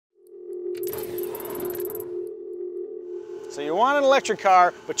So you want an electric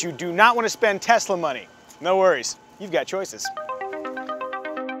car, but you do not want to spend Tesla money. No worries, you've got choices.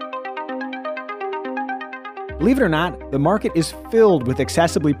 Believe it or not, the market is filled with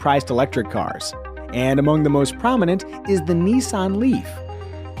accessibly priced electric cars. And among the most prominent is the Nissan Leaf.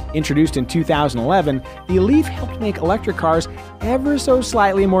 Introduced in 2011, the Leaf helped make electric cars ever so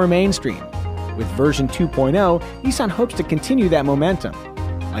slightly more mainstream. With version 2.0, Nissan hopes to continue that momentum.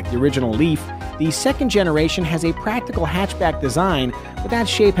 Like the original Leaf, the second generation has a practical hatchback design, but that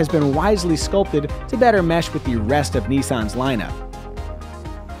shape has been wisely sculpted to better mesh with the rest of Nissan's lineup.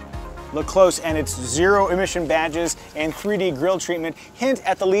 Look close and its zero-emission badges and 3D grille treatment hint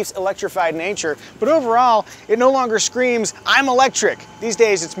at the Leaf's electrified nature, but overall, it no longer screams, "I'm electric." These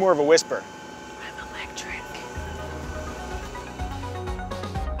days, it's more of a whisper. I'm electric.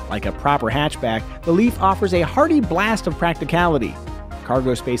 Like a proper hatchback, the Leaf offers a hearty blast of practicality.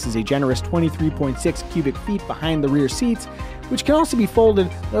 Cargo space is a generous 23.6 cubic feet behind the rear seats, which can also be folded,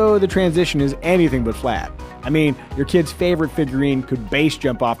 though the transition is anything but flat. I mean, your kid's favorite figurine could base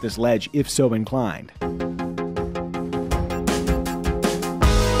jump off this ledge if so inclined.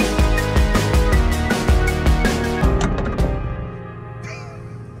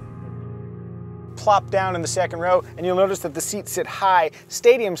 Plop down in the second row, and you'll notice that the seats sit high,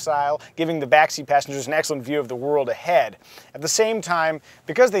 stadium style, giving the backseat passengers an excellent view of the world ahead. At the same time,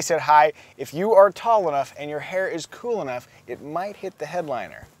 because they sit high, if you are tall enough and your hair is cool enough, it might hit the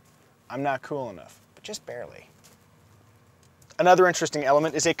headliner. I'm not cool enough, but just barely. Another interesting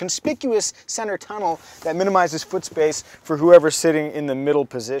element is a conspicuous center tunnel that minimizes foot space for whoever's sitting in the middle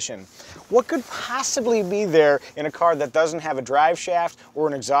position. What could possibly be there in a car that doesn't have a drive shaft or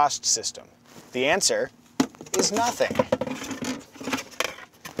an exhaust system? The answer is nothing.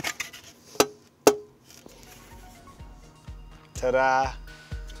 Ta-da!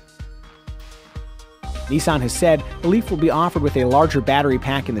 Nissan has said the Leaf will be offered with a larger battery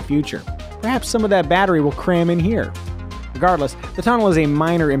pack in the future. Perhaps some of that battery will cram in here. Regardless, the tunnel is a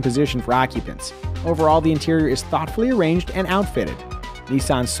minor imposition for occupants. Overall, the interior is thoughtfully arranged and outfitted.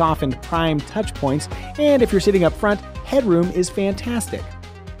 Nissan's softened prime touch points, and if you're sitting up front, headroom is fantastic.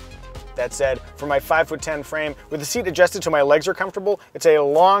 That said, for my 5'10" frame, with the seat adjusted so my legs are comfortable, it's a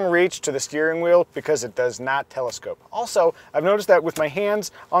long reach to the steering wheel because it does not telescope. Also, I've noticed that with my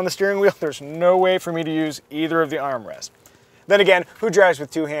hands on the steering wheel, there's no way for me to use either of the armrests. Then again, who drives with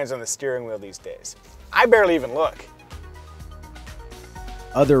two hands on the steering wheel these days? I barely even look.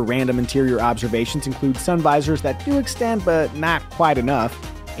 Other random interior observations include sun visors that do extend but not quite enough,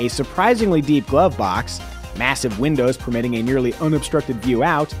 a surprisingly deep glove box, massive windows permitting a nearly unobstructed view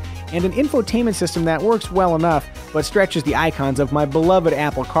out, and an infotainment system that works well enough but stretches the icons of my beloved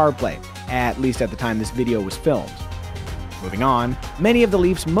Apple CarPlay, at least at the time this video was filmed. Moving on, many of the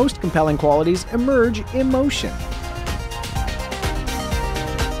Leaf's most compelling qualities emerge in motion.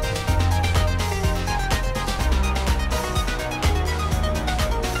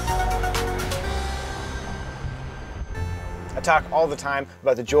 I talk all the time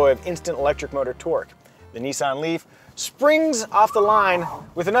about the joy of instant electric motor torque. The Nissan Leaf springs off the line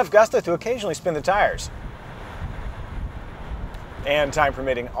with enough gusto to occasionally spin the tires. And time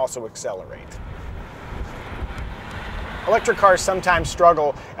permitting, also accelerate. Electric cars sometimes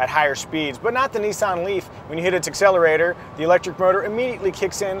struggle at higher speeds, but not the Nissan Leaf. When you hit its accelerator, the electric motor immediately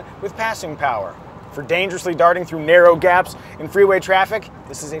kicks in with passing power. For dangerously darting through narrow gaps in freeway traffic,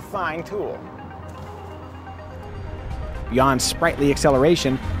 this is a fine tool. Beyond sprightly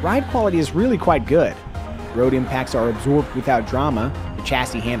acceleration, ride quality is really quite good. Road impacts are absorbed without drama, the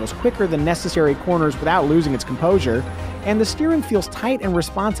chassis handles quicker than necessary corners without losing its composure, and the steering feels tight and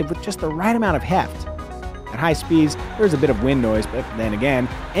responsive with just the right amount of heft. At high speeds, there's a bit of wind noise, but then again,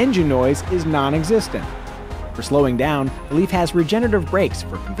 engine noise is non-existent. For slowing down, the Leaf has regenerative brakes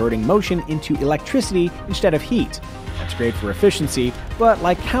for converting motion into electricity instead of heat. That's great for efficiency, but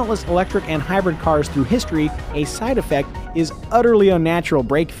like countless electric and hybrid cars through history, a side effect is utterly unnatural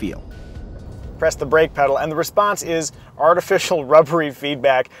brake feel. Press the brake pedal and the response is artificial rubbery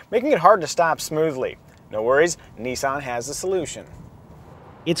feedback, making it hard to stop smoothly. No worries, Nissan has a solution.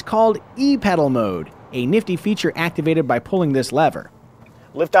 It's called e-pedal mode, a nifty feature activated by pulling this lever.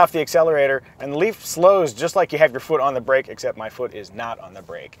 Lift off the accelerator and the Leaf slows just like you have your foot on the brake, except my foot is not on the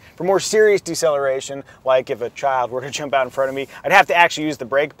brake. For more serious deceleration, like if a child were to jump out in front of me, I'd have to actually use the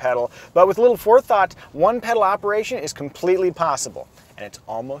brake pedal. But with a little forethought, one pedal operation is completely possible, and it's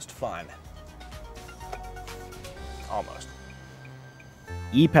almost fun. Almost.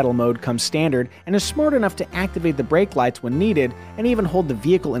 E-pedal mode comes standard and is smart enough to activate the brake lights when needed and even hold the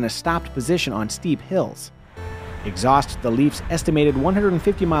vehicle in a stopped position on steep hills. Exhaust the Leaf's estimated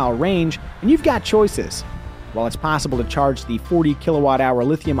 150-mile range, and you've got choices. While it's possible to charge the 40 kilowatt-hour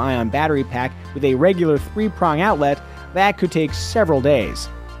lithium-ion battery pack with a regular 3-prong outlet, that could take several days.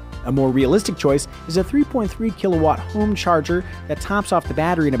 A more realistic choice is a 3.3 kilowatt home charger that tops off the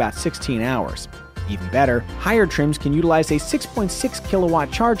battery in about 16 hours. Even better, higher trims can utilize a 6.6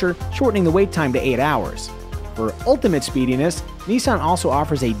 kilowatt charger, shortening the wait time to 8 hours. For ultimate speediness, Nissan also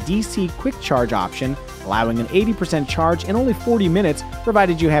offers a DC quick charge option, allowing an 80% charge in only 40 minutes,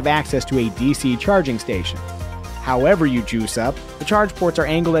 provided you have access to a DC charging station. However you juice up, the charge ports are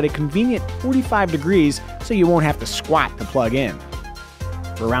angled at a convenient 45 degrees, so you won't have to squat to plug in.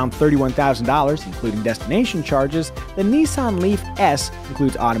 For around $31,000, including destination charges, the Nissan Leaf S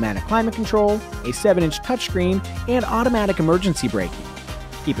includes automatic climate control, a 7-inch touchscreen, and automatic emergency braking.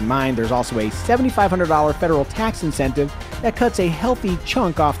 Keep in mind, there's also a $7,500 federal tax incentive that cuts a healthy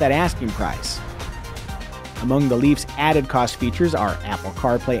chunk off that asking price. Among the Leaf's added cost features are Apple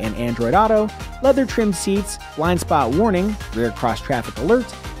CarPlay and Android Auto, leather-trimmed seats, blind spot warning, rear cross-traffic alert,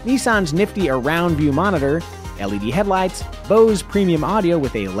 Nissan's nifty around view monitor, LED headlights, Bose premium audio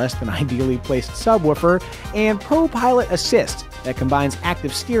with a less than ideally placed subwoofer, and ProPilot Assist that combines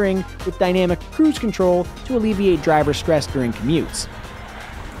active steering with dynamic cruise control to alleviate driver stress during commutes.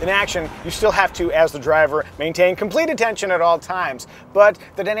 In action, you still have to, as the driver, maintain complete attention at all times, but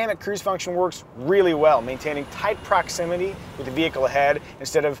the dynamic cruise function works really well, maintaining tight proximity with the vehicle ahead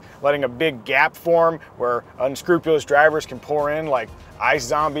instead of letting a big gap form where unscrupulous drivers can pour in like ice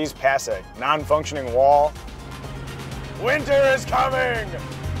zombies past a non-functioning wall. Winter is coming!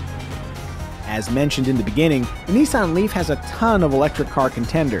 As mentioned in the beginning, the Nissan Leaf has a ton of electric car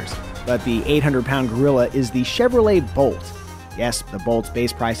contenders, but the 800-pound gorilla is the Chevrolet Bolt. Yes, the Bolt's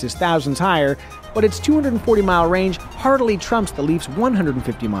base price is thousands higher, but its 240-mile range hardly trumps the Leaf's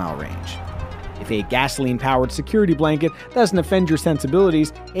 150-mile range. If a gasoline-powered security blanket doesn't offend your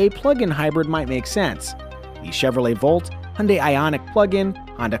sensibilities, a plug-in hybrid might make sense. The Chevrolet Volt, Hyundai Ioniq plug-in,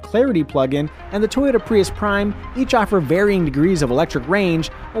 Honda Clarity plug-in, and the Toyota Prius Prime each offer varying degrees of electric range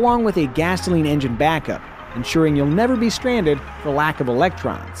along with a gasoline engine backup, ensuring you'll never be stranded for lack of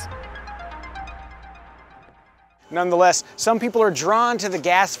electrons. Nonetheless, some people are drawn to the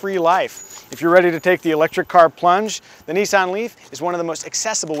gas-free life. If you're ready to take the electric car plunge, the Nissan Leaf is one of the most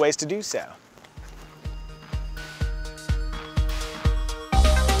accessible ways to do so.